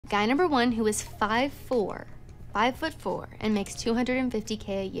Guy number 1 who is 5'4", 5'4", and makes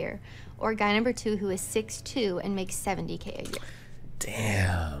 $250K a year, or guy number 2 who is 6'2" and makes $70K a year.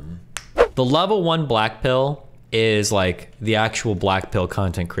 Damn. The level 1 black pill is like the actual black pill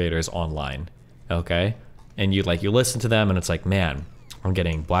content creators online, okay? And you listen to them and it's like, man, I'm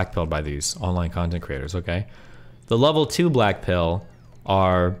getting black pilled by these online content creators, okay? The level 2 black pill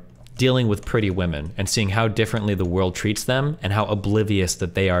are dealing with pretty women and seeing how differently the world treats them and how oblivious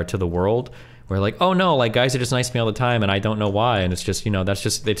that they are to the world. We're like, oh no, like guys are just nice to me all the time and I don't know why, and it's just, you know, it's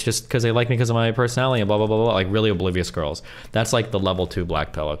just because they like me because of my personality and blah, blah, blah, blah, like really oblivious girls. That's like the level 2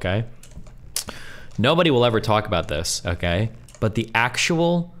 black pill, okay? Nobody will ever talk about this, okay? But the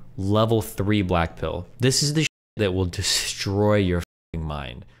actual level 3 black pill, this is the shit that will destroy your f***ing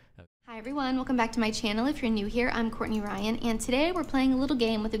mind. Hi everyone, welcome back to my channel. If you're new here, I'm Courtney Ryan, and today we're playing a little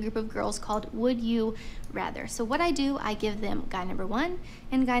game with a group of girls called Would You Rather. So what I do, I give them guy number 1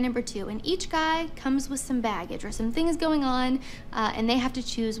 and guy number 2, and each guy comes with some baggage or some things going on, and they have to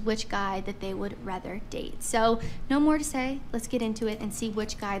choose which guy that they would rather date. So no more to say, let's get into it and see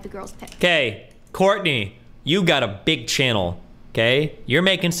which guy the girls pick. Okay, Courtney, you got a big channel, okay? You're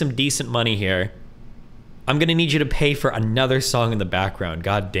making some decent money here. I'm gonna need you to pay for another song in the background,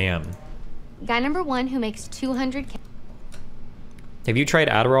 god damn. Guy number 1 who makes $200K. Have you tried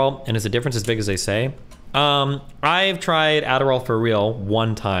Adderall, and is the difference as big as they say? I've tried Adderall for real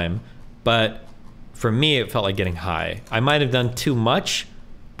one time, but for me it felt like getting high. I might have done too much,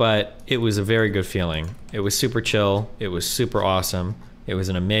 but it was a very good feeling. It was super chill, it was super awesome, it was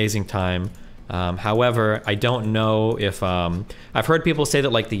an amazing time. However, I don't know if, I've heard people say that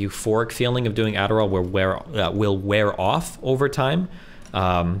like the euphoric feeling of doing Adderall will wear off over time.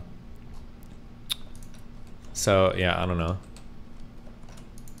 So yeah, I don't know.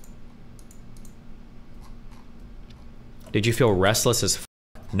 Did you feel restless as f?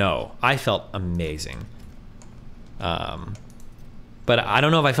 No, I felt amazing. But I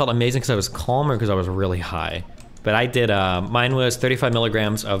don't know if I felt amazing because I was calm or because I was really high. But I did, mine was 35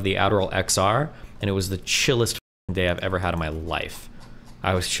 milligrams of the Adderall XR, and it was the chillest day I've ever had in my life.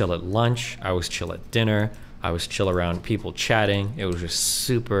 I was chill at lunch, I was chill at dinner, I was chill around people chatting. It was just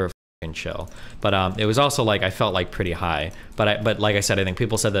super f***ing chill. But it was also like, I felt like pretty high. But like I said, I think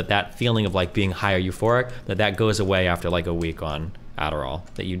people said that that feeling of like being high or euphoric, that goes away after like a week on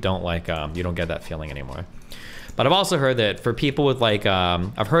Adderall. That you don't like, you don't get that feeling anymore. But I've also heard that for people with like,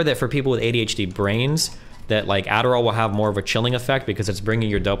 I've heard that for people with ADHD brains, that like Adderall will have more of a chilling effect because it's bringing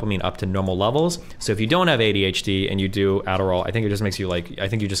your dopamine up to normal levels. So if you don't have ADHD and you do Adderall, I think it just makes you like, I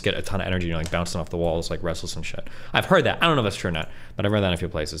think you just get a ton of energy, you're like bouncing off the walls, like restless and shit. I've heard that. I don't know if that's true or not, but I've read that in a few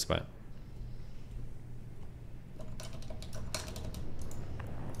places, but.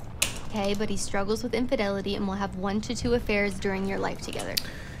 Okay, but he struggles with infidelity and will have 1 to 2 affairs during your life together.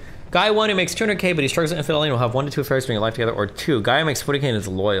 Guy 1 who makes $200K, but he struggles with infidelity and will have 1 to 2 affairs during your life together, or 2, guy who makes $40K and is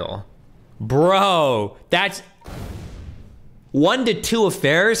loyal. Bro, that's 1 to 2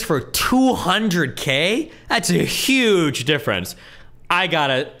 affairs for $200K? That's a huge difference.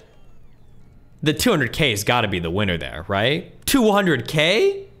 The 200K has gotta be the winner there, right?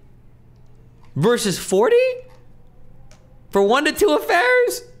 200K versus 40 for 1 to 2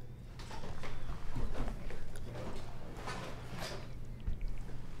 affairs?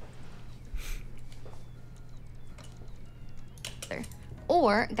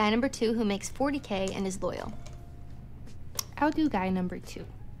 Or guy number 2 who makes $40K and is loyal. I'll do guy number 2.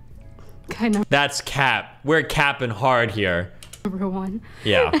 That's cap. We're capping hard here. Number 1.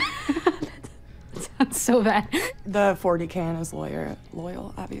 Yeah. That sounds so bad. The 40K and is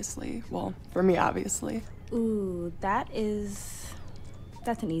loyal, obviously. Well, for me, obviously. Ooh, that's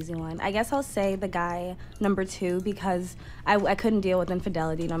an easy one. I guess I'll say the guy number 2 because I couldn't deal with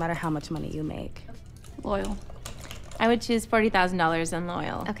infidelity no matter how much money you make. Loyal. I would choose $40,000 and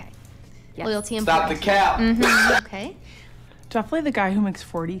loyal. Okay. Yes. Loyalty and Stop the cap. Okay. Definitely the guy who makes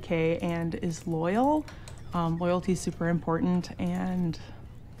 40K and is loyal. Loyalty is super important, and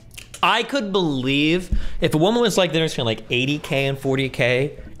I could believe if a woman was like the difference between like 80K and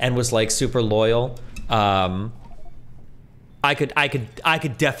 40K and was like super loyal. I could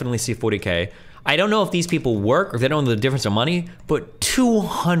definitely see 40K. I don't know if these people work or if they don't know the difference in money, but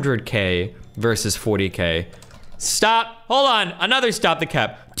 200K versus 40K. Stop, hold on, another stop the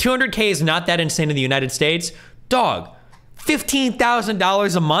cap. 200K is not that insane in the United States. Dog,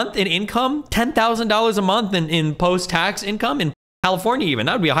 $15,000 a month in income, $10,000 a month in post-tax income in California even.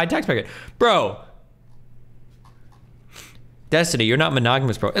 That would be a high tax bracket. Bro, Destiny, you're not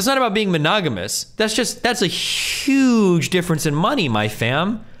monogamous, bro. It's not about being monogamous. That's a huge difference in money, my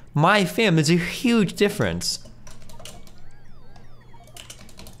fam. My fam, there's a huge difference.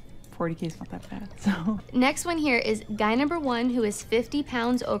 40K is not that bad. So Next one here is guy number 1 who is 50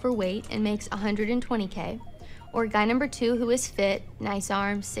 pounds overweight and makes 120K. Or guy number 2 who is fit, nice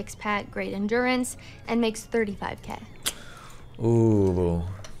arms, six-pack, great endurance, and makes 35K. Ooh.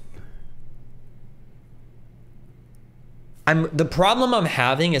 The problem I'm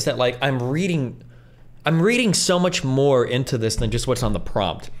having is that like I'm reading so much more into this than just what's on the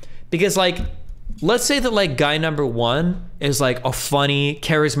prompt. Because like, let's say that like guy number 1 is like a funny,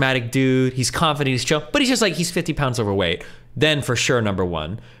 charismatic dude. He's confident, he's chill, but he's just like, he's 50 pounds overweight. Then for sure number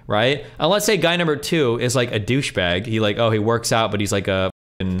 1, right? And let's say guy number 2 is like a douchebag. He like, oh, he works out, but he's like a,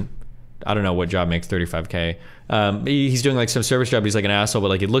 I don't know what job makes 35K. He's doing like some service job. He's like an asshole, but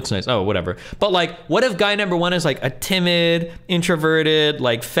like it looks nice. Oh, whatever. But like, what if guy number 1 is like a timid, introverted,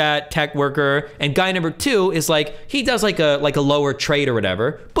 like fat tech worker, and guy number 2 is like, he does like a lower trade or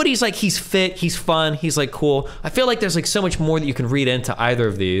whatever, but he's like, he's fit, he's fun, he's like cool. I feel like there's like so much more that you can read into either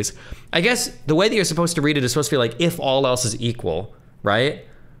of these. I guess the way that you're supposed to read it is supposed to be like, if all else is equal, right?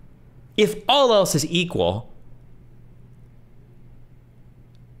 If all else is equal,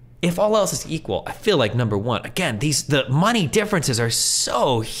 I feel like number 1, again, the money differences are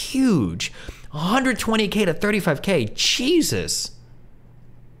so huge. 120K to 35K, Jesus.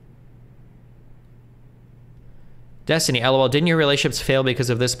 Destiny, LOL, didn't your relationships fail because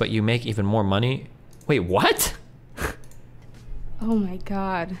of this, but you make even more money? Wait, what? Oh my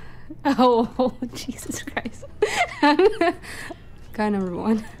God. Oh, Jesus Christ. Guy number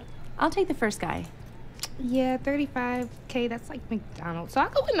 1. I'll take the first guy. Yeah, 35K, that's like McDonald's. So I'll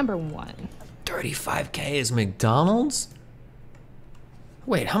go with number 1. 35K is McDonald's?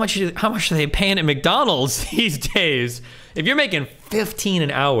 Wait, how much are they paying at McDonald's these days? If you're making 15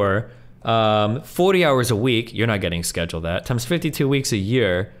 an hour, 40 hours a week, you're not getting scheduled that, times 52 weeks a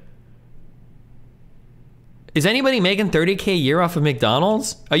year. Is anybody making 30K a year off of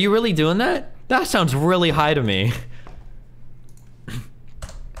McDonald's? Are you really doing that? That sounds really high to me.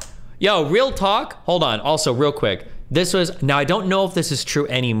 Yo, real talk, hold on, also real quick. This was, now I don't know if this is true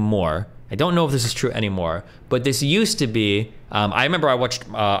anymore. But this used to be, I remember I watched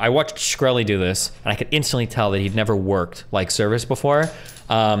Shkreli do this, and I could instantly tell that he'd never worked like service before.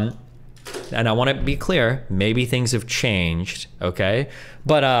 And I wanna be clear, maybe things have changed, okay?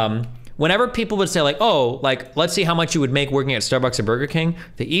 But whenever people would say like, oh, like, let's see how much you would make working at Starbucks or Burger King,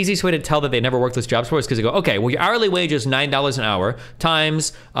 the easiest way to tell that they never worked those jobs before is because they go, okay, well, your hourly wage is $9 an hour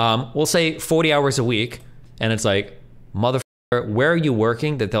times, we'll say 40 hours a week. And it's like, motherfucker, where are you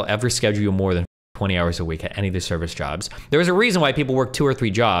working that they'll ever schedule you more than 20 hours a week at any of the service jobs? There's a reason why people work 2 or 3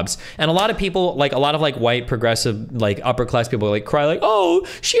 jobs. And a lot of people, like a lot of like white, progressive, like upper class people like cry like, oh,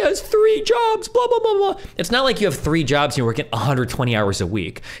 she has 3 jobs, blah, blah, blah, blah. It's not like you have 3 jobs and you're working 120 hours a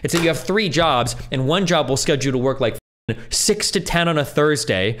week. It's that you have 3 jobs and one job will schedule you to work like 6 to 10 on a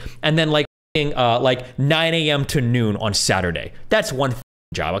Thursday and then like 9 a.m. to noon on Saturday. That's one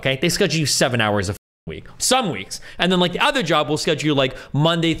job, okay? They schedule you 7 hours a week, some weeks. And then like the other job will schedule you like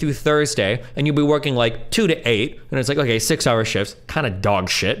Monday through Thursday and you'll be working like 2 to 8 and it's like, okay, 6-hour shifts, kind of dog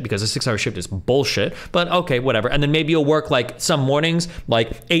shit because a 6-hour shift is bullshit, but okay, whatever. And then maybe you'll work like some mornings,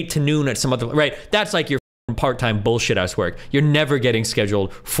 like 8 to noon at some other, right? That's like your part-time bullshit ass work. You're never getting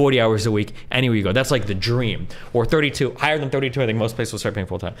scheduled 40 hours a week anywhere you go. That's like the dream. Or 32, higher than 32, I think most places will start paying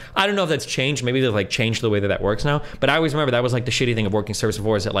full-time. I don't know if that's changed. Maybe they've like changed the way that that works now, but I always remember that was like the shitty thing of working service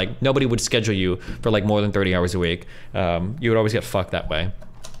before is that like nobody would schedule you for like more than 30 hours a week. You would always get fucked that way.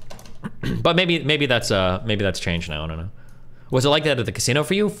 But maybe that's changed now. I don't know. Was it like that at the casino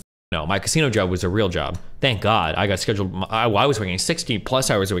for you? No, my casino job was a real job. Thank God. I got scheduled, I was working 60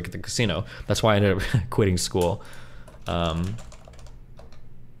 plus hours a week at the casino. That's why I ended up quitting school. Something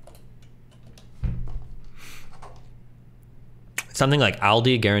like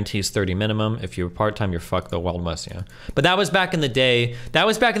Aldi guarantees 30 minimum. If you're part-time, you're fucked the Wild West, yeah. But that was back in the day. That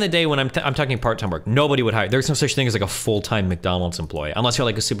was back in the day when I'm talking part-time work. Nobody would hire. There's no such thing as like a full-time McDonald's employee, unless you're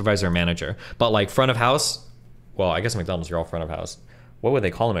like a supervisor or manager. But like front of house, well, I guess McDonald's, you're all front of house. What would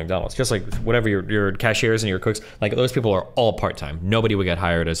they call them at McDonald's? Just like whatever your cashiers and your cooks, like those people are all part-time. Nobody would get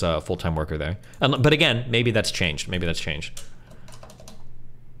hired as a full-time worker there. But again, maybe that's changed. Maybe that's changed.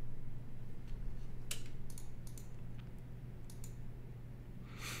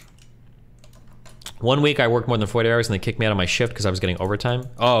 One week I worked more than 40 hours and they kicked me out of my shift because I was getting overtime.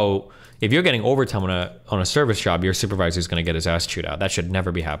 Oh, if you're getting overtime on a service job, your supervisor is going to get his ass chewed out. That should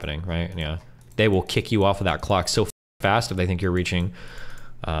never be happening, right? Yeah. They will kick you off of that clock so fast if they think you're reaching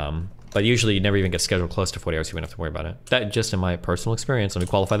But usually you never even get scheduled close to 40 hours, so you wouldn't have to worry about it. That just in my personal experience. Let me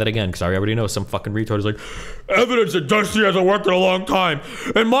qualify that again, because I already know some fucking retard is like, evidence that Dusty hasn't worked in a long time.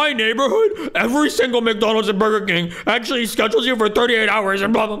 In my neighborhood, every single McDonald's and Burger King actually schedules you for 38 hours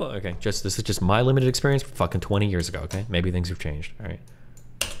and blah, blah, blah. Okay, this is just my limited experience from fucking 20 years ago, okay? Maybe things have changed, all right?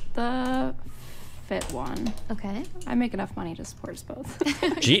 The fit one. Okay. I make enough money to support us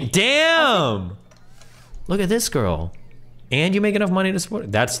both. Gee, damn! Look at this girl. And you make enough money to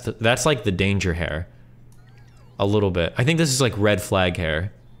support. That's like the danger hair. A little bit. I think this is like red flag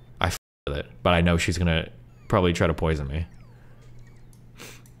hair. I f with it, but I know she's gonna probably try to poison me.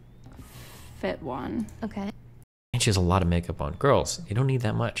 Fit one. Okay. And she has a lot of makeup on. Girls, you don't need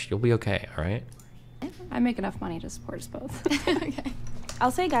that much. You'll be okay, all right? I make enough money to support us both. Okay.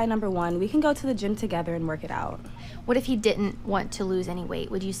 I'll say guy number 1. We can go to the gym together and work it out. What if he didn't want to lose any weight?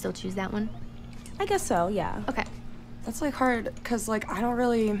 Would you still choose that one? I guess so, yeah. Okay. That's like hard because like I don't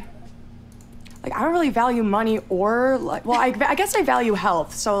really value money or like, well, I guess I value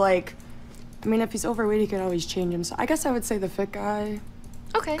health. So like, I mean, if he's overweight, he can always change him. So I guess I would say the fit guy.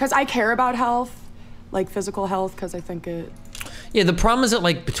 Okay. Because I care about health, like physical health, because I think it. Yeah, the problem is that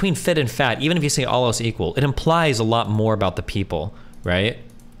like between fit and fat, even if you say all else equal, it implies a lot more about the people, right?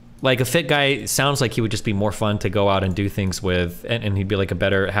 Like a fit guy sounds like he would just be more fun to go out and do things with, and he'd be like a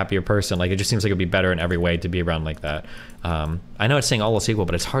better, happier person. Like it just seems like it'd be better in every way to be around like that. I know it's saying all else equal,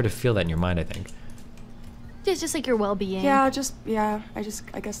 but it's hard to feel that in your mind, I think. It's just like your well-being. Yeah,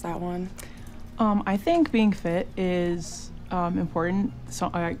 I guess that one. I think being fit is important.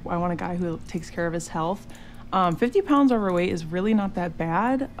 So I want a guy who takes care of his health. 50 pounds overweight is really not that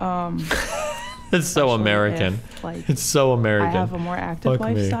bad. It's so American. If, like, it's so American. I have a more active Fuck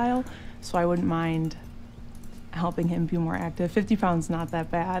me. lifestyle, so I wouldn't mind helping him be more active. 50 pounds not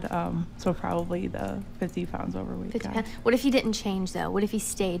that bad, so probably the 50 pounds overweight 50 guy. pounds. What if he didn't change though? What if he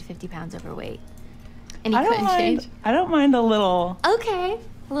stayed 50 pounds overweight? And he I don't couldn't mind. change? I don't mind a little. Okay.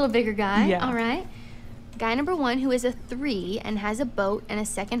 A little bigger guy. Yeah. All right. Guy number 1 who is a 3 and has a boat and a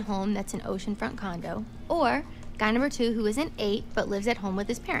second home that's an oceanfront condo. Or guy number 2 who is an 8 but lives at home with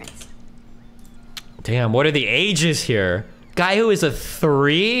his parents. Damn, what are the ages here? Guy who is a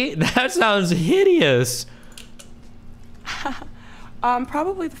 3? That sounds hideous.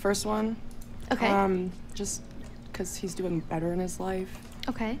 Probably the first one. Okay. Just because he's doing better in his life.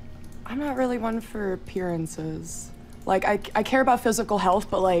 Okay. I'm not really one for appearances. Like I care about physical health,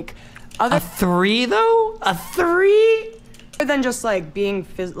 but like other A 3 though? A 3? than just like being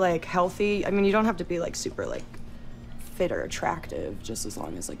like healthy. I mean, you don't have to be like super like fit or attractive, just as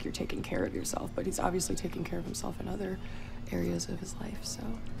long as like you're taking care of yourself. But he's obviously taking care of himself in other areas of his life. So.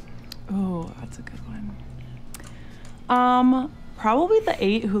 Oh, that's a good one. Probably the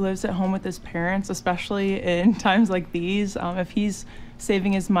 8 who lives at home with his parents, especially in times like these. If he's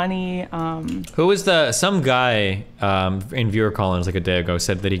saving his money. Who was some guy in viewer call-ins like a day ago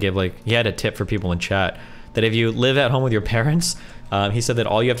said that he had a tip for people in chat that if you live at home with your parents, he said that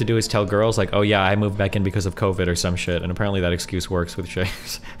all you have to do is tell girls like, oh yeah, I moved back in because of COVID or some shit, and apparently that excuse works with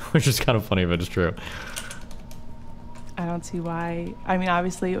chicks, which is kind of funny, but it's true. I don't see why. I mean,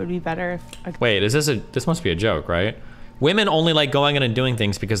 obviously it would be better if. Wait, this must be a joke, right? Women only like going out and doing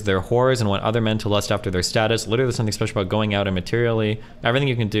things because they're whores and want other men to lust after their status. Literally, there's something special about going out and materially. Everything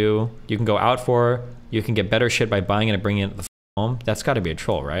you can do, you can go out for, you can get better shit by buying it and bringing it the home. That's got to be a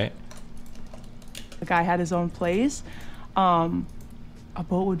troll, right? The guy had his own place. A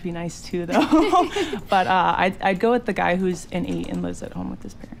boat would be nice too, though. But I'd go with the guy who's an 8 and lives at home with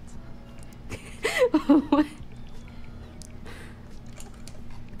his parents.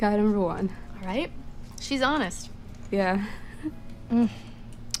 Guy number 1. All right. She's honest. Yeah.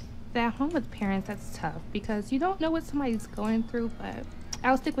 At home with parents, that's tough because you don't know what somebody's going through, but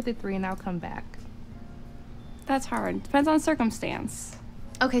I'll stick with the 3 and I'll come back. That's hard. Depends on circumstance.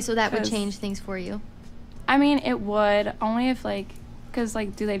 Okay, so that would 'Cause- change things for you. I mean, it would, only if like, because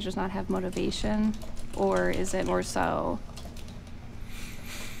like, do they just not have motivation? Or is it more so?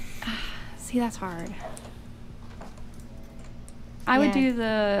 See, that's hard. I would Yeah. do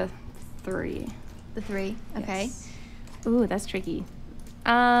the 3. The 3. Okay. Yes. Ooh, that's tricky.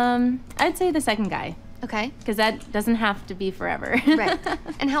 I'd say the second guy, Okay. because that doesn't have to be forever. Right.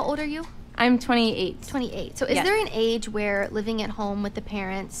 And how old are you? I'm 28. 28. So is Yeah. there an age where living at home with the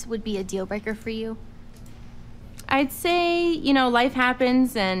parents would be a deal breaker for you? I'd say, life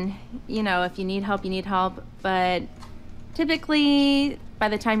happens and, if you need help, you need help. But typically, by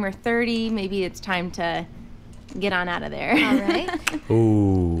the time you're 30, maybe it's time to get on out of there. All right.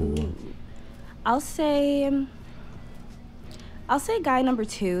 Ooh. I'll say I'll say guy number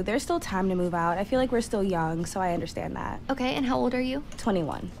 2. There's still time to move out. I feel like we're still young, so I understand that. Okay, and how old are you?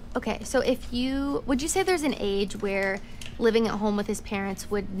 21. Okay, so would you say there's an age where living at home with his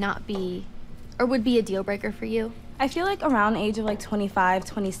parents would not be, or would be a deal breaker for you? I feel like around the age of like 25,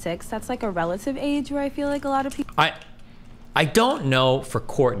 26, that's like a relative age where I feel like a lot of people... I don't know for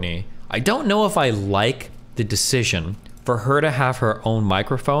Courtney. I don't know if I like the decision for her to have her own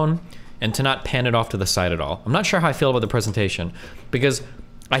microphone and to not pan it off to the side at all. I'm not sure how I feel about the presentation, because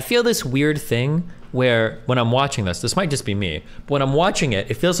I feel this weird thing where when I'm watching this might just be me, but when I'm watching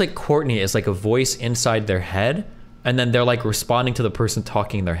it, it feels like Courtney is like a voice inside their head, and then they're like responding to the person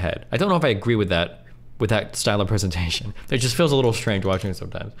talking in their head. I don't know if I agree with that style of presentation. It just feels a little strange watching it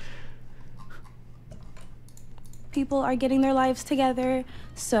sometimes. People are getting their lives together,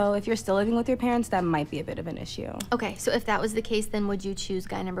 so if you're still living with your parents, that might be a bit of an issue. Okay, so if that was the case, then would you choose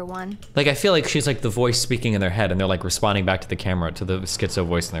guy number 1? Like, I feel like she's like the voice speaking in their head, and they're like responding back to the camera, to the schizo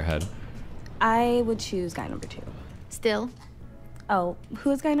voice in their head. I would choose guy number 2. Still? Oh,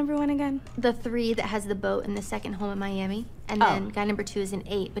 who is guy number 1 again? The 3 that has the boat in the second home in Miami, and then guy number 2 is an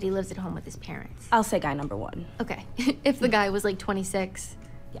 8, but he lives at home with his parents. I'll say guy number 1. Okay, if the guy was like 26.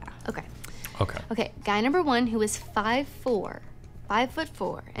 Yeah. Okay. Okay. Okay, guy number 1 who is 5'4",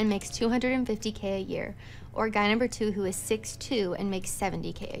 5'4", and makes $250K a year, or guy number 2 who is 6'2" and makes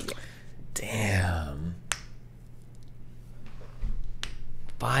 $70K a year. Damn.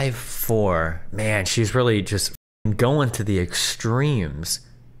 5'4". Man, she's really just going to the extremes.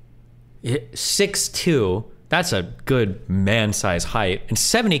 6'2", that's a good man-size height, and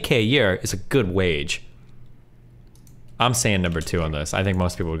 $70K a year is a good wage. I'm saying number 2 on this. I think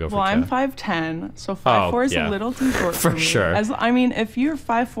most people would go for 2. Well, I'm 5'10", so 5'4" is yeah. a little too short For me. sure. I mean, if you're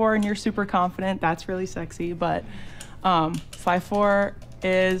 5'4" and you're super confident, that's really sexy, but 5'4"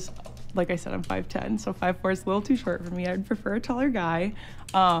 is, like I said, I'm 5'10", so 5'4" is a little too short for me. I'd prefer a taller guy,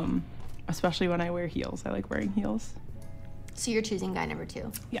 especially when I wear heels. I like wearing heels. So you're choosing guy number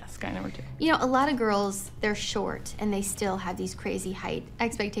 2. Yes, guy number 2. You know, a lot of girls, they're short and they still have these crazy height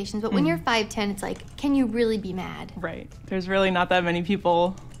expectations. But when you're 5'10", it's like, can you really be mad? Right. There's really not that many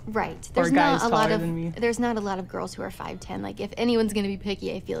people. Right. Or There's guys not a lot taller of than me. there's not a lot of girls who are 5'10". Like if anyone's gonna be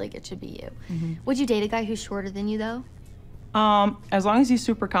picky, I feel like it should be you. Would you date a guy who's shorter than you though? As long as he's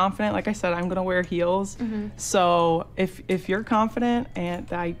super confident, like I said, I'm gonna wear heels. So if you're confident,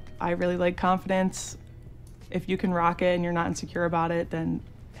 and I really like confidence, if you can rock it and you're not insecure about it, then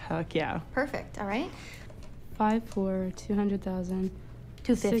heck yeah. Perfect. All right. 5'4", 200,000.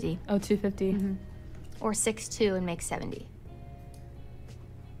 250. Oh, 250. Or 6'2" and makes 70.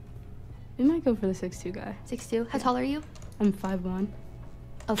 We might go for the 6'2" guy. 6'2". How tall are you? I'm 5'1".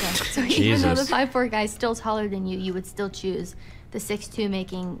 Okay. So even though the Jesus. 5'4" guy is still taller than you, you would still choose the 6'2"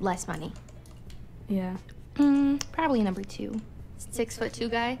 making less money. Yeah. Probably number 2. 6'2"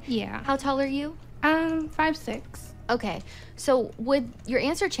 guy? Yeah. How tall are you? 5'6". Okay. So would your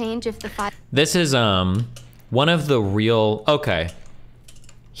answer change if the 5... This is one of the real... Okay.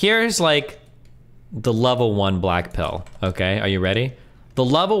 Here's like the level 1 black pill. Okay, are you ready? The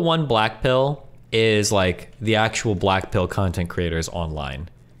level 1 black pill is like the actual black pill content creators online.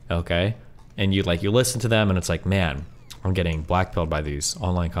 Okay? And you listen to them and it's like, man, I'm getting black pilled by these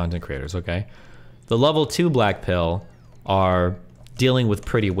online content creators, okay? The level 2 black pill are dealing with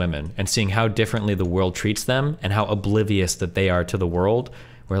pretty women and seeing how differently the world treats them and how oblivious that they are to the world.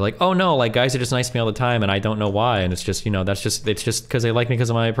 We're like, oh no, like guys are just nice to me all the time and I don't know why, and it's just, it's just because they like me because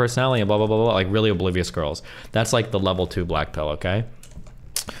of my personality and blah, blah, blah, blah, like really oblivious girls. That's like the level 2 black pill, okay?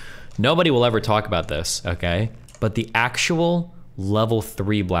 Nobody will ever talk about this, okay? But the actual level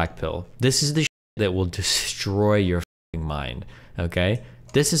 3 black pill, this is the shit that will destroy your f***ing mind, okay?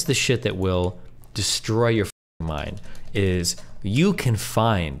 This is the shit that will destroy your f***ing mind, is you can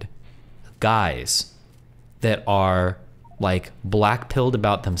find guys that are like black pilled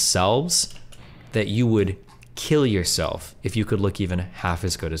about themselves that you would kill yourself if you could look even half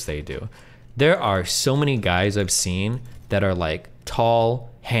as good as they do. There are so many guys I've seen that are like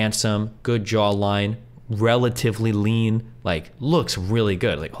tall, handsome, good jawline, relatively lean, like looks really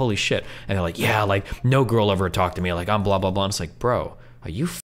good, like holy shit. And they're like, yeah, like no girl ever talked to me, like I'm blah, blah, blah. And it's like, bro, are you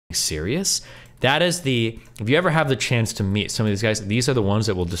f***ing serious? That is if you ever have the chance to meet some of these guys, these are the ones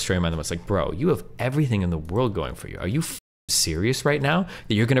that will destroy my mind. It's like, bro, you have everything in the world going for you. Are you serious right now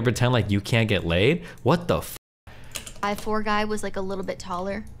that you're gonna pretend like you can't get laid? What the f? 5'4" guy was like a little bit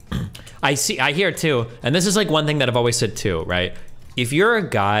taller. I hear too, and this is like one thing that I've always said too, right? If you're a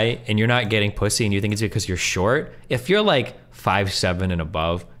guy and you're not getting pussy and you think it's because you're short, if you're like 5'7" and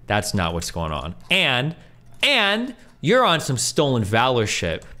above, that's not what's going on. And you're on some stolen valor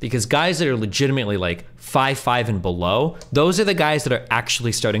shit, because guys that are legitimately like 5'5" and below, those are the guys that are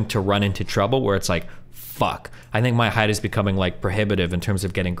actually starting to run into trouble where it's like, fuck, I think my height is becoming like prohibitive in terms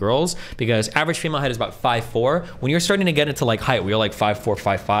of getting girls, because average female height is about 5'4". When you're starting to get into like height where you're like 5'4",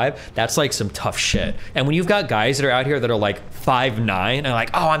 5'5", that's like some tough shit. And when you've got guys that are out here that are like 5'9" and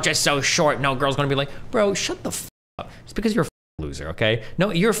like, oh, I'm just so short, no girl's gonna be like, bro, shut the f up. It's because you're a loser, okay?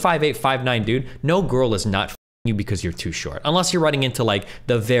 No, you're 5'8", 5'9", dude. No girl is not you because you're too short, unless you're running into like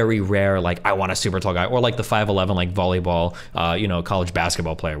the very rare like I want a super tall guy, or like the 5'11" like volleyball, you know, college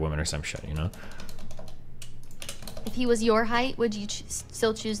basketball player women or some shit, you know. If he was your height, would you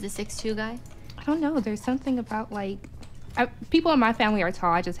still choose the 6'2" guy? I don't know. There's something about like people in my family are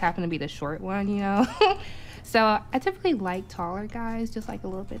tall. I just happen to be the short one, you know. So I typically like taller guys, just like a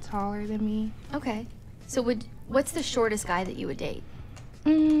little bit taller than me. Okay. So what's the shortest guy that you would date?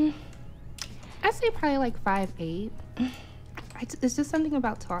 I'd say probably like 5'8". It's just something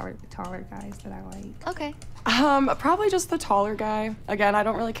about taller guys that I like. Okay. Probably just the taller guy. Again, I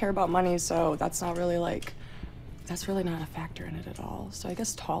don't really care about money, so that's really not a factor in it at all. So I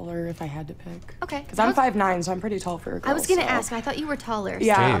guess taller if I had to pick. Okay. Because I'm 5'9", so I'm pretty tall for a girl. I was gonna so. ask. I thought you were taller.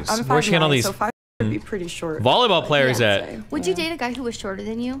 Yeah, Jeez, I'm where's she getting all 5'9", these so 5 would be pretty short. volleyball players at? Would you date a guy who was shorter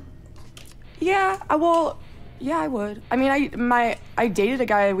than you? Yeah, I would. I mean, I dated a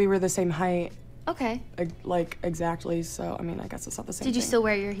guy, we were the same height. Okay. Like, exactly, so, I mean, I guess it's not the same Did you thing. still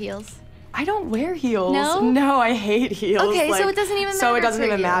wear your heels? I don't wear heels. No? No, I hate heels. Okay, so like, it doesn't even matter So it doesn't for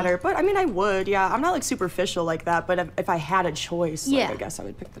even you. matter. But, I mean, I would, yeah. I'm not, like, superficial like that, but if I had a choice, like, Yeah. I guess I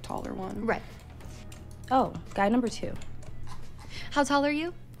would pick the taller one. Right. Oh, guy number 2. How tall are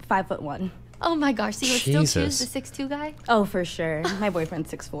you? 5'1". Oh my gosh, so you would still choose Jesus. the 6'2" guy? Oh, for sure. My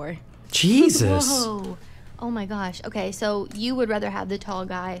boyfriend's 6'4". Jesus. Whoa. Oh my gosh. Okay, so you would rather have the tall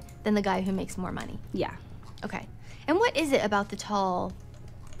guy than the guy who makes more money. Yeah. Okay. And what is it about the tall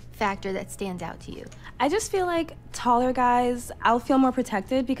factor that stands out to you? I just feel like taller guys, I'll feel more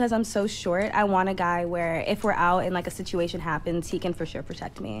protected because I'm so short. I want a guy where if we're out and like a situation happens, he can for sure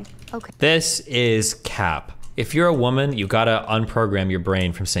protect me. Okay. This is cap. If you're a woman, you gotta unprogram your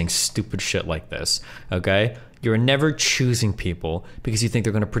brain from saying stupid shit like this, okay? You're never choosing people because you think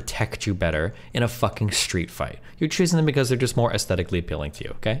they're gonna protect you better in a fucking street fight. You're choosing them because they're just more aesthetically appealing to you,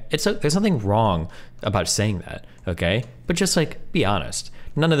 okay? There's nothing wrong about saying that, okay? But just like, be honest.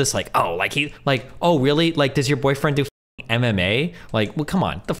 None of this like, oh, oh really? Like, does your boyfriend do MMA? Like, well, come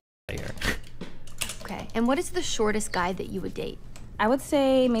on, the out of here. Okay. And what is the shortest guy that you would date? I would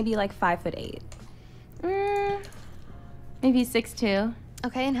say maybe like 5'8". Maybe 6'2".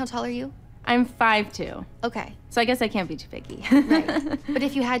 Okay, and how tall are you? I'm 5'2". Okay. So I guess I can't be too picky. Right. But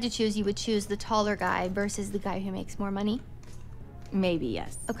if you had to choose, you would choose the taller guy versus the guy who makes more money? Maybe,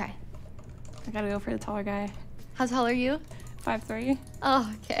 yes. Okay. I gotta go for the taller guy. How tall are you? 5'3".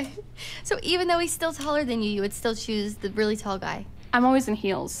 Oh, okay. So even though he's still taller than you would still choose the really tall guy? I'm always in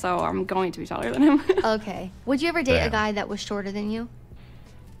heels, so I'm going to be taller than him. Okay. Would you ever date a Damn. guy that was shorter than you?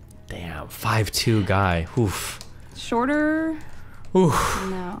 Damn, 5'2" guy. Oof. Shorter? Oof.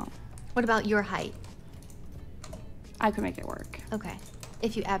 No. What about your height? I could make it work. Okay.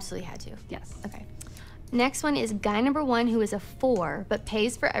 If you absolutely had to. Yes. Okay. Next one is guy number 1 who is a 4 but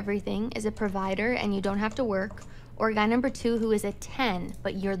pays for everything, is a provider and you don't have to work, or guy number 2 who is a 10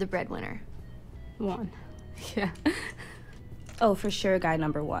 but you're the breadwinner. 1. Yeah. Oh, for sure, guy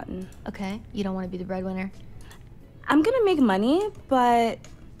number 1. Okay. You don't want to be the breadwinner? I'm gonna make money, but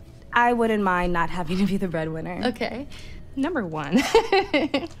I wouldn't mind not having to be the breadwinner. Okay. Number 1.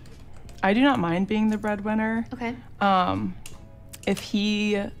 I do not mind being the breadwinner. Okay. If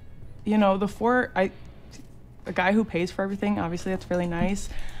he, you know, a guy who pays for everything, obviously that's really nice.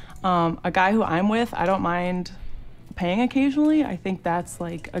 A guy who I'm with, I don't mind paying occasionally. I think that's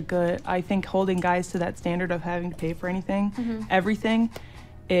like I think holding guys to that standard of having to pay for anything, everything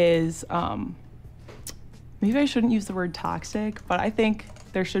is, maybe I shouldn't use the word toxic, but I think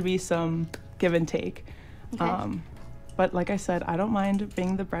there should be some give and take. Okay. But like I said, I don't mind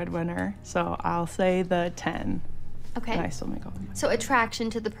being the breadwinner, so I'll say the 10. Okay. And I still make all the money. So attraction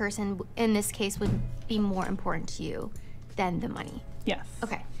to the person in this case would be more important to you than the money. Yes.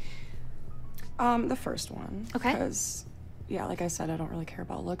 Okay. The first one. Okay. Because, yeah, like I said, I don't really care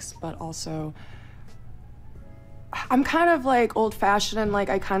about looks, but also I'm kind of like old-fashioned and like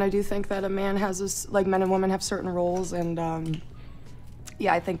I kind of do think that a man has this, like men and women have certain roles, and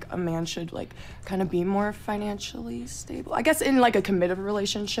yeah, I think a man should like kind of be more financially stable. I guess in like a committed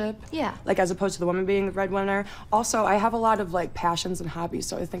relationship. Yeah. Like as opposed to the woman being the breadwinner. Also, I have a lot of like passions and hobbies,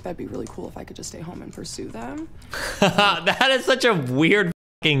 so I think that'd be really cool if I could just stay home and pursue them. That is such a weird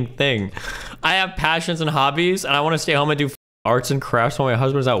fucking thing. I have passions and hobbies, and I want to stay home and do arts and crafts while my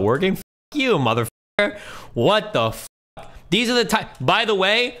husband's out working. You, motherfucker. What the These are the type. By the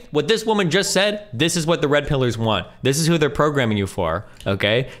way, what this woman just said, this is what the red pillars want. This is who they're programming you for,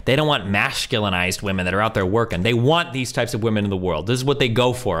 okay? They don't want masculinized women that are out there working. They want these types of women in the world. This is what they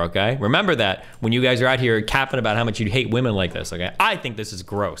go for, okay? Remember that when you guys are out here capping about how much you hate women like this, okay? I think this is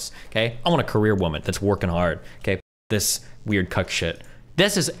gross, okay? I want a career woman that's working hard, okay? This weird cuck shit.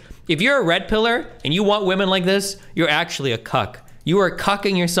 This is, if you're a red pillar and you want women like this, you're actually a cuck. You are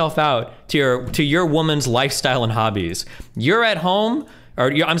cucking yourself out to your woman's lifestyle and hobbies. You're at home,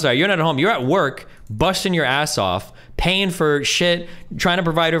 I'm sorry, you're not at home, you're at work, busting your ass off, paying for shit, trying to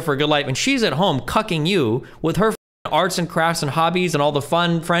provide her for a good life, and she's at home cucking you with her arts and crafts and hobbies and all the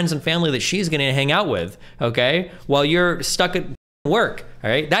fun friends and family that she's gonna hang out with, okay? While you're stuck at work, all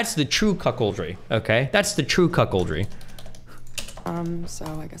right? That's the true cuckoldry, okay? That's the true cuckoldry. So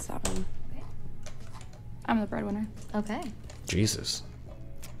I guess that one. I'm the breadwinner. Okay. Jesus.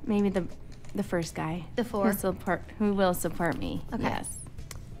 Maybe the first guy. The 4. Who will support me. Okay. Yes.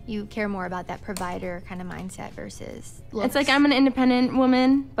 You care more about that provider kind of mindset versus looks. It's like I'm an independent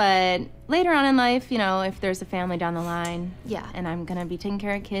woman, but later on in life, you know, if there's a family down the line, Yeah. and I'm gonna be taking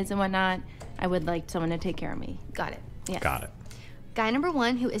care of kids and whatnot, I would like someone to take care of me. Got it. Yes. Got it. Guy number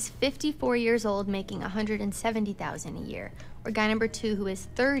 1 who is 54 years old making $170,000 a year, or guy number 2 who is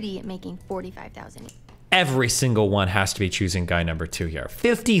 30 making $45,000 a year. Every single one has to be choosing guy number 2 here.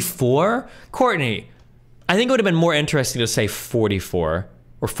 54? Courtney, I think it would have been more interesting to say 44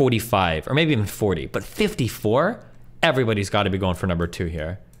 or 45 or maybe even 40, but 54? Everybody's got to be going for number 2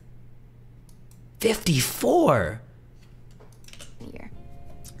 here. 54? Year.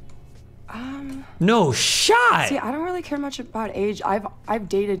 No shot. See, I don't really care much about age. I've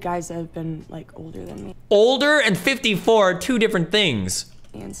dated guys that have been like older than me Older and 54 are 2 different things.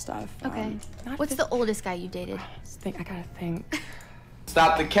 and stuff. Okay. Not What's the oldest guy you dated? I gotta think.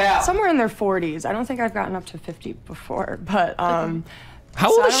 Stop the cap. Somewhere in their 40s. I don't think I've gotten up to 50 before, but How old so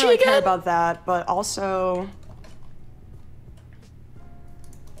is I don't she really care again? about that, but also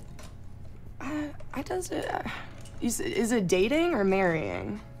I does it. Is it dating or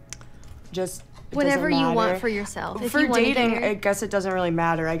marrying? Just it Whatever doesn't you want matter. for yourself. If For you want to get dating, married- I guess it doesn't really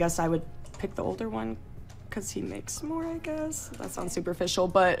matter. I guess I would pick the older one because he makes more, I guess. That sounds superficial,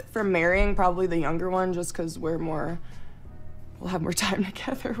 but for marrying, probably the younger one just because we'll have more time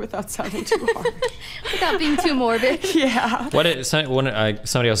together without sounding too hard. Without being too morbid. Yeah.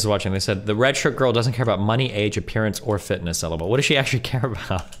 Somebody else is watching. They said the red shirt girl doesn't care about money, age, appearance, or fitness. LOL. What does she actually care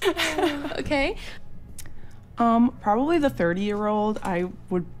about? Okay. Probably the 30-year-old. I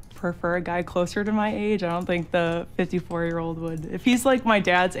would prefer a guy closer to my age. I don't think the 54-year-old would. If he's like my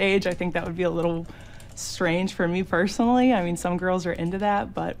dad's age, I think that would be a little strange for me personally. I mean, some girls are into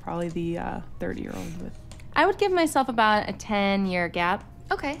that, but probably the 30-year-old would. I would give myself about a 10-year gap.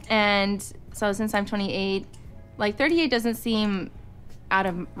 Okay. And so since I'm 28, like 38 doesn't seem out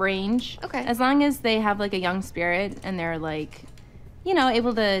of range. Okay. As long as they have like a young spirit and they're like, you know,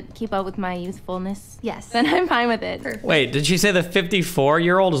 able to keep up with my youthfulness. Yes. Then I'm fine with it. Perfect. Wait, did she say the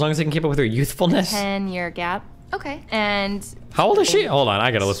 54-year-old as long as they can keep up with her youthfulness? 10-year gap. Okay. And How old is she? Hold on, I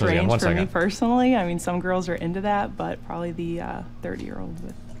gotta listen to it again. Strange One for me second. personally. I mean, some girls are into that, but probably the 30-year-old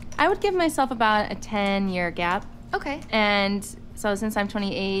would. I would give myself about a 10-year gap. Okay. And so since I'm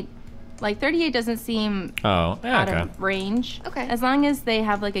 28, like 38 doesn't seem Oh, yeah, out okay. of range. Okay. As long as they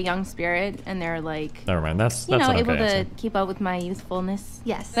have like a young spirit and they're like, Never mind. That's you know, an able okay to answer. keep up with my youthfulness.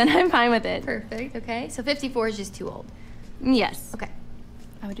 Yes. Then I'm fine with it. Perfect. Okay. So 54 is just too old. Yes. Okay.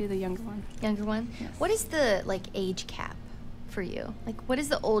 I would do the younger one. Younger one? Yes. What is the like age cap for you? Like what is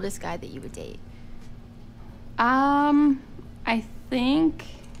the oldest guy that you would date? I think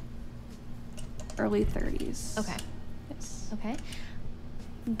early 30s. Okay. Yes. Okay.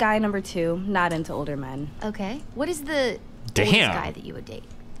 Guy number 2, not into older men. Okay. What is the oldest Damn. guy that you would date?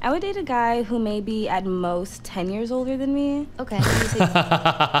 I would date a guy who may be at most 10 years older than me. Okay. You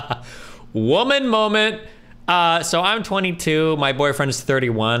say- Woman moment. So I'm 22. My boyfriend's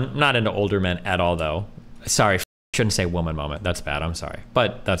 31. I'm not into older men at all, though. Sorry, shouldn't say woman moment. That's bad. I'm sorry,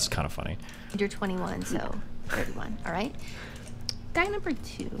 but that's kind of funny. You're 21, so 31. All right. Guy number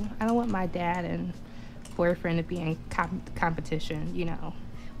 2. I don't want my dad and boyfriend to be in competition, you know.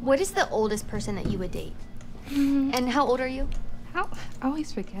 What is the oldest person that you would date? And how old are you? I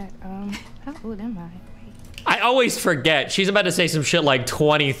always forget. How old am I? Wait. I always forget. She's about to say some shit like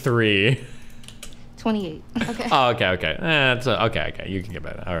 23. 28. Okay. Oh, okay. Okay. You can get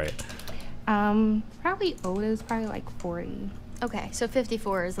better. All right. Probably oldest, probably like 40. Okay. So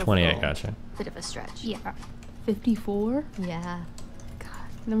 54 is a 28. little Gotcha. bit of a stretch. Yeah. 54? Yeah.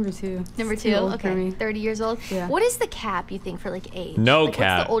 Number 2. Number It's 2, too old for okay. me. 30 years old. Yeah. What is the cap you think for like age? No like,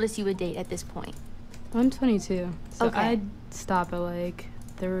 cap. What's the oldest you would date at this point? I'm 22, so Okay. I'd stop at like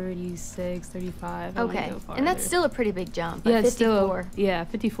 36, 35. I wouldn't Okay, go and that's farther. still a pretty big jump. But yeah, it's 54, still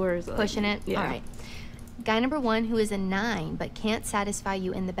 54 is like, pushing it. Yeah. All right. Guy number 1 who is a 9 but can't satisfy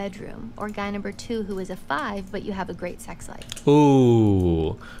you in the bedroom, or guy number 2 who is a 5 but you have a great sex life.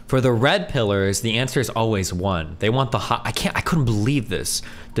 Ooh, for the red pillars, the answer is always 1. They want the hot. I couldn't believe this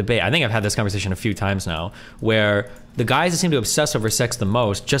debate. I think I've had this conversation a few times now, where the guys that seem to obsess over sex the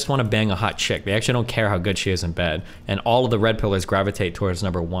most just want to bang a hot chick. They actually don't care how good she is in bed, and all of the red pillars gravitate towards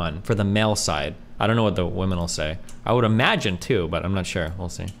number 1 for the male side. I don't know what the women will say. I would imagine 2, but I'm not sure. We'll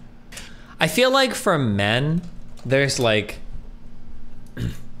see. I feel like for men, there's like,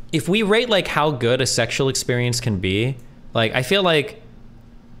 if we rate like how good a sexual experience can be, like I feel like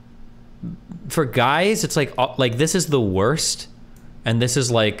for guys, it's like this is the worst and this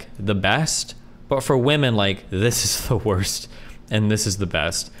is like the best. But for women, like this is the worst and this is the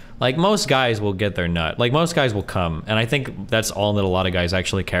best. Like most guys will get their nut. Like most guys will come. And I think that's all that a lot of guys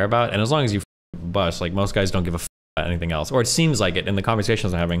actually care about. And as long as you bust, like most guys don't give a about anything else. Or it seems like it in the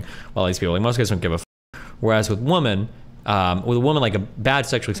conversations I'm having with all these people. Like most guys don't give a whereas with women, like a bad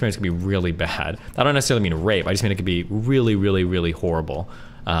sexual experience can be really bad. I don't necessarily mean rape. I just mean it could be really, really, really horrible.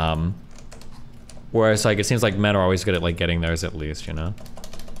 Whereas like it seems like men are always good at like getting theirs at least, you know?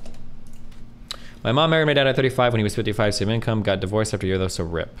 My mom married my dad at 35 when he was 55, same income, got divorced after a year though, so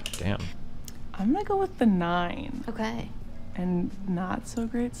rip. Damn. I'm gonna go with the 9. Okay. And not so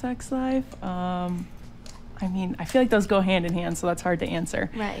great sex life. I mean, I feel like those go hand in hand, so that's hard to answer.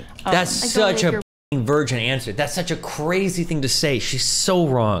 Right. That's like such a f***ing virgin answer. That's such a crazy thing to say. She's so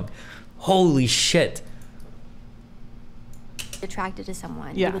wrong. Holy shit. Attracted to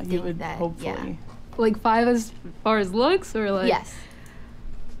someone. Yeah, you would think that. hopefully. Like 5 as far as looks, or like Yes.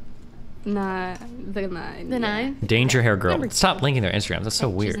 Nah, the 9. The yeah. 9. Danger hair girl. Number Stop linking their Instagrams. That's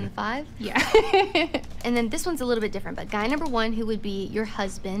so Choosing weird. the 5. Yeah. And then this one's a little bit different, but guy number 1 who would be your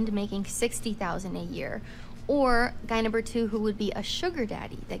husband making $60,000 a year, or guy number 2 who would be a sugar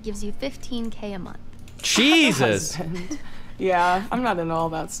daddy that gives you $15K a month. Jesus. Husband. Yeah, I'm not into all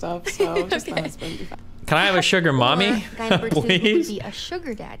that stuff, so just the husband. Be fine. Can I have a sugar mommy? Or guy number 2 who would Please? be a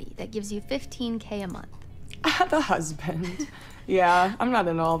sugar daddy that gives you $15K a month. The husband. Yeah, I'm not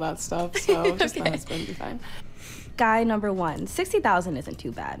into all that stuff, so just the husband. Be fine. Guy number 1, 60,000 isn't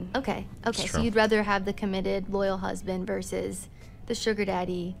too bad. Okay. Okay. So true. you'd rather have the committed, loyal husband versus the sugar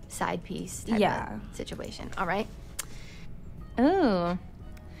daddy side piece type Yeah. of situation. All right. Ooh.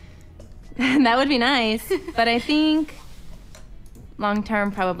 That would be nice. But I think long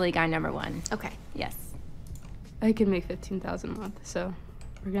term, probably guy number 1. Okay. Yes. I can make 15,000 a month, so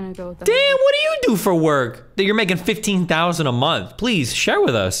we're gonna go with that. Damn, what do you do for work that you're making $15,000 a month? Please share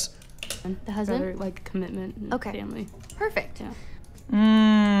with us. The husband? Rather, like commitment and Okay. family. Perfect.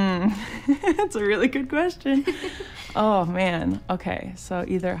 Yeah. That's a really good question. Oh man. Okay, so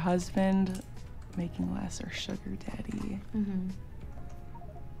either husband making less or sugar daddy.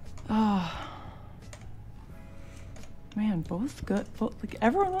 Oh man, both good. Both, like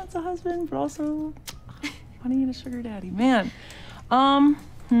everyone wants a husband, but also wanting a sugar daddy. Man.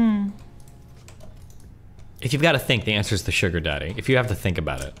 If you've got to think, the answer is the sugar daddy. If you have to think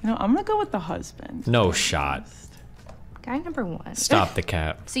about it. You know, I'm gonna go with the husband. No shot. Guy number 1. Stop the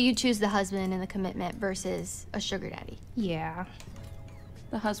cap. So you choose the husband and the commitment versus a sugar daddy. Yeah.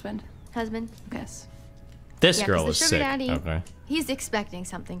 The husband. Husband? Yes. This Yeah, 'cause girl the is sugar sick. daddy- Okay. He's expecting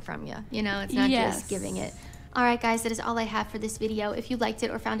something from you. You know, it's not Yes. just giving it. All right, guys, that is all I have for this video. If you liked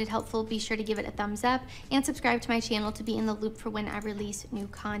it or found it helpful, be sure to give it a thumbs up and subscribe to my channel to be in the loop for when I release new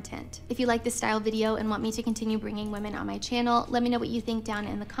content. If you like this style video and want me to continue bringing women on my channel, let me know what you think down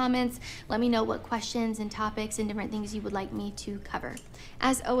in the comments. Let me know what questions and topics and different things you would like me to cover.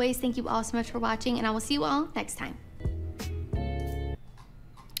 As always, thank you all so much for watching, and I will see you all next time.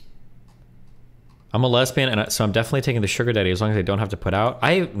 I'm a lesbian, and so I'm definitely taking the sugar daddy as long as I don't have to put out.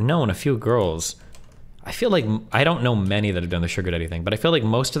 I've known a few girls. I feel like I don't know many that have done the sugar daddy thing, but I feel like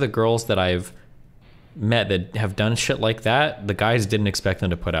most of the girls that I've met that have done shit like that, the guys didn't expect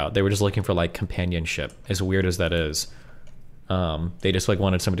them to put out. They were just looking for like companionship, as weird as that is. They just like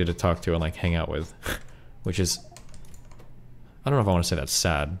wanted somebody to talk to and like hang out with, which is, I don't know if I want to say that's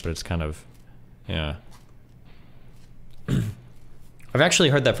sad, but it's kind of, yeah. I've actually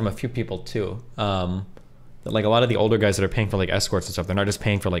heard that from a few people too. That like a lot of the older guys that are paying for like escorts and stuff, they're not just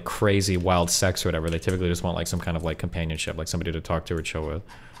paying for like crazy wild sex or whatever. They typically just want like some kind of like companionship, like somebody to talk to or chill with.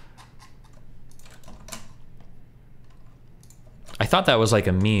 I thought that was like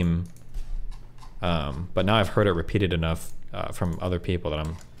a meme, but now I've heard it repeated enough from other people that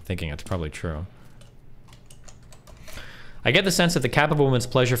I'm thinking it's probably true. I get the sense that the cap of a woman's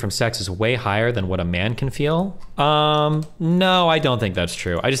pleasure from sex is way higher than what a man can feel. No, I don't think that's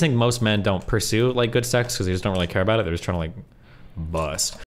true. I just think most men don't pursue like good sex because they just don't really care about it. They're just trying to like bust.